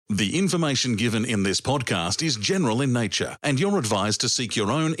The information given in this podcast is general in nature, and you're advised to seek your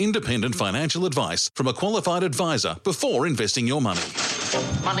own independent financial advice from a qualified advisor before investing your money.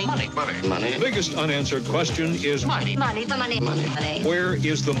 Money. The biggest unanswered question is Money. where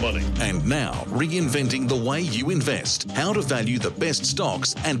is the money? And now, reinventing the way you invest, how to value the best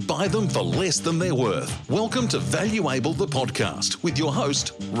stocks and buy them for less than they're worth. Welcome to Valuable, the podcast, with your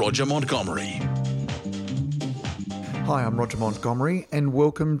host, Roger Montgomery. Hi, I'm Roger Montgomery, and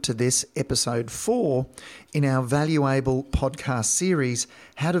welcome to this episode 4 in our Valuable podcast series,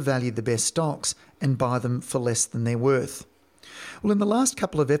 How to Value the Best Stocks and Buy Them for Less Than They're Worth. Well, in the last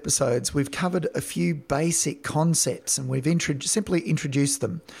couple of episodes, we've covered a few basic concepts and we've simply introduced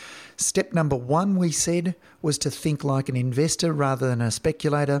them. Step number 1, we said, was to think like an investor rather than a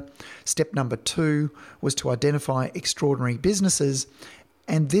speculator. Step number 2 was to identify extraordinary businesses.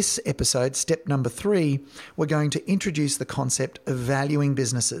 And this episode, step number 3, we're going to introduce the concept of valuing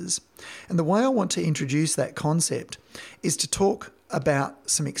businesses. And the way I want to introduce that concept is to talk about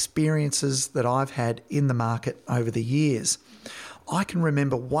some experiences that I've had in the market over the years. I can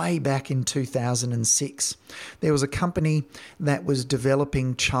remember way back in 2006, there was a company that was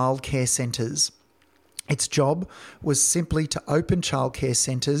developing childcare centres. Its job was simply to open childcare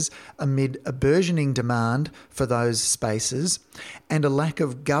centres amid a burgeoning demand for those spaces and a lack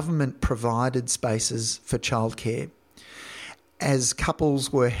of government-provided spaces for childcare. As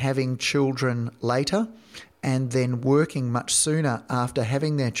couples were having children later and then working much sooner after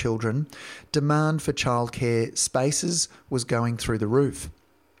having their children, demand for childcare spaces was going through the roof.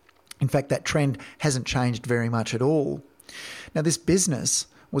 In fact, that trend hasn't changed very much at all. Now, this business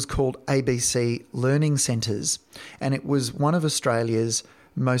was called ABC Learning Centres, and it was one of Australia's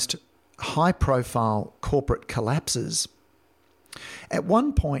most high-profile corporate collapses. At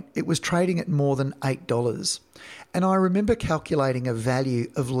one point, it was trading at more than $8, and I remember calculating a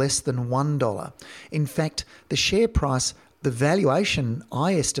value of less than $1. In fact, the share price, the valuation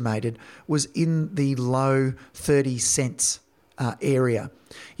I estimated, was in the low 30 cents area,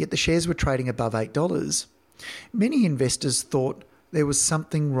 yet the shares were trading above $8. Many investors thought there was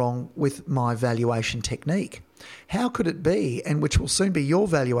something wrong with my valuation technique. How could it be, and which will soon be your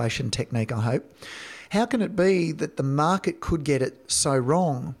valuation technique, I hope, how can it be that the market could get it so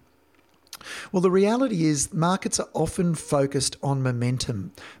wrong? Well, the reality is markets are often focused on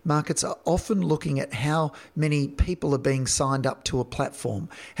momentum. Markets are often looking at how many people are being signed up to a platform,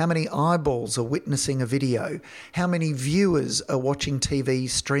 how many eyeballs are witnessing a video, how many viewers are watching TV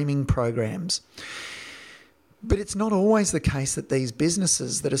streaming programs. But it's not always the case that these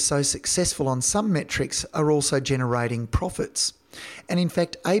businesses that are so successful on some metrics are also generating profits. And in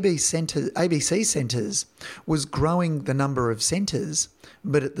fact, ABC Centres was growing the number of centres,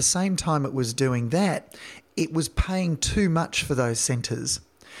 but at the same time it was doing that, it was paying too much for those centres.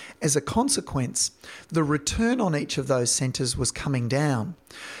 As a consequence, the return on each of those centres was coming down.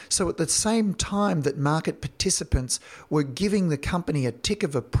 So at the same time that market participants were giving the company a tick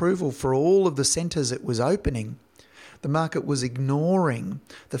of approval for all of the centres it was opening, the market was ignoring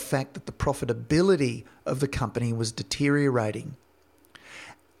the fact that the profitability of the company was deteriorating.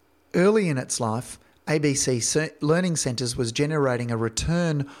 Early in its life, ABC Learning Centres was generating a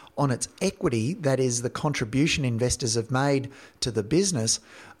return on its equity, that is the contribution investors have made to the business,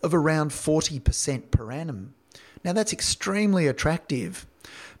 of around 40% per annum. Now that's extremely attractive,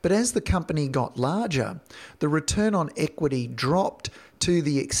 but as the company got larger, the return on equity dropped to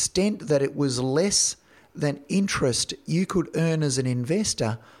the extent that it was less than interest you could earn as an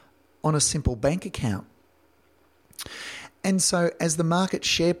investor on a simple bank account. And so as the market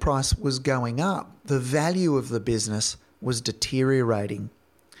share price was going up, the value of the business was deteriorating.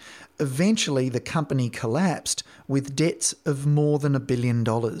 Eventually, the company collapsed with debts of more than $1 billion.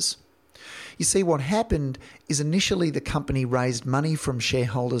 You see, what happened is initially the company raised money from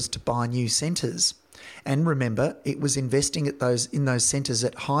shareholders to buy new centres. And remember, it was investing in those centres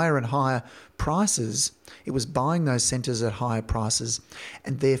at higher and higher prices. It was buying those centres at higher prices,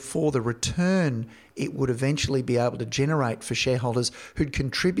 and therefore the return it would eventually be able to generate for shareholders who'd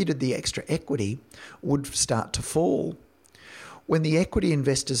contributed the extra equity would start to fall. When the equity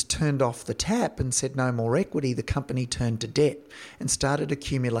investors turned off the tap and said no more equity, the company turned to debt and started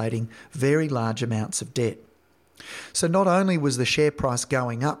accumulating very large amounts of debt. So not only was the share price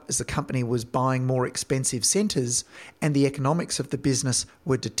going up as the company was buying more expensive centres and the economics of the business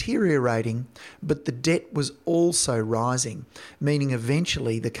were deteriorating, but the debt was also rising, meaning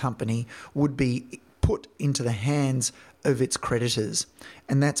eventually the company would be put into the hands of its creditors.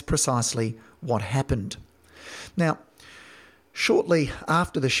 And that's precisely what happened. Now, Shortly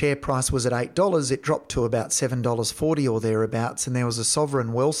after the share price was at $8, it dropped to about $7.40 or thereabouts, and there was a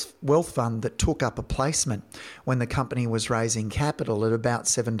sovereign wealth fund that took up a placement when the company was raising capital at about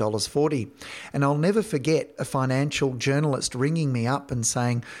 $7.40. And I'll never forget a financial journalist ringing me up and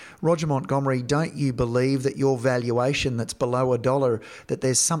saying, "Roger Montgomery, don't you believe that your valuation that's below $1, that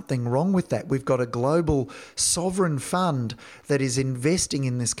there's something wrong with that? We've got a global sovereign fund that is investing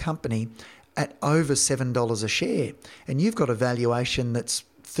in this company at over $7 a share, and you've got a valuation that's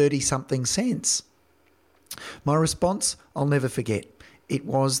 30-something cents. My response, I'll never forget. It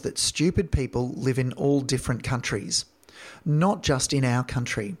was that stupid people live in all different countries, not just in our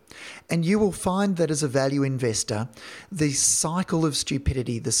country. And you will find that as a value investor, the cycle of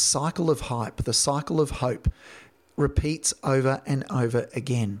stupidity, the cycle of hype, the cycle of hope repeats over and over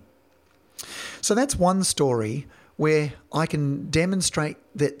again. So that's one story where I can demonstrate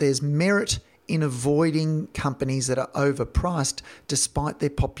that there's merit in avoiding companies that are overpriced despite their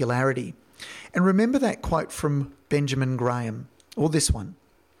popularity. And remember that quote from Benjamin Graham, or this one.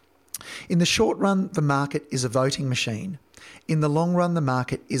 In the short run, the market is a voting machine. In the long run, the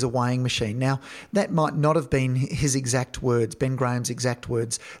market is a weighing machine. Now, that might not have been his exact words, Ben Graham's exact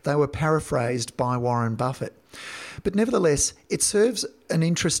words. They were paraphrased by Warren Buffett. But nevertheless, it serves an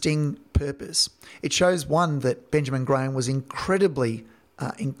interesting purpose. It shows, one, that Benjamin Graham was incredibly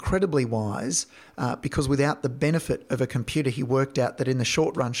wise because without the benefit of a computer, he worked out that in the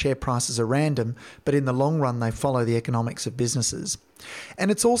short run, share prices are random, but in the long run, they follow the economics of businesses. And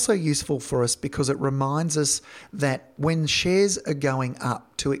it's also useful for us because it reminds us that when shares are going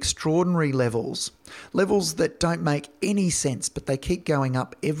up to extraordinary levels that don't make any sense, but they keep going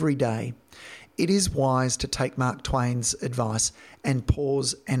up every day, it is wise to take Mark Twain's advice and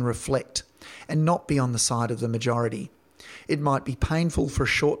pause and reflect and not be on the side of the majority. It might be painful for a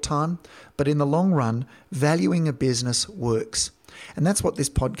short time, but in the long run, valuing a business works. And that's what this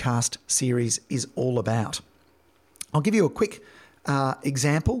podcast series is all about. I'll give you a quick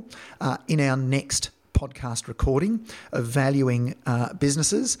example in our next podcast recording of valuing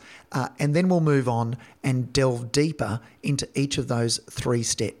businesses, and then we'll move on and delve deeper into each of those 3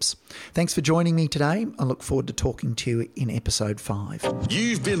 steps. Thanks for joining me today. I look forward to talking to you in episode 5.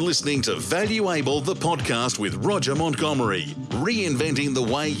 You've been listening to Valuable, the podcast with Roger Montgomery, reinventing the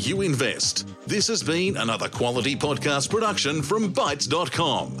way you invest. This has been another quality podcast production from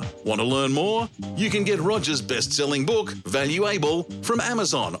Bytes.com. Want to learn more? You can get Roger's best-selling book, Valuable, from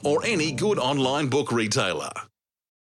Amazon or any good online book retailer.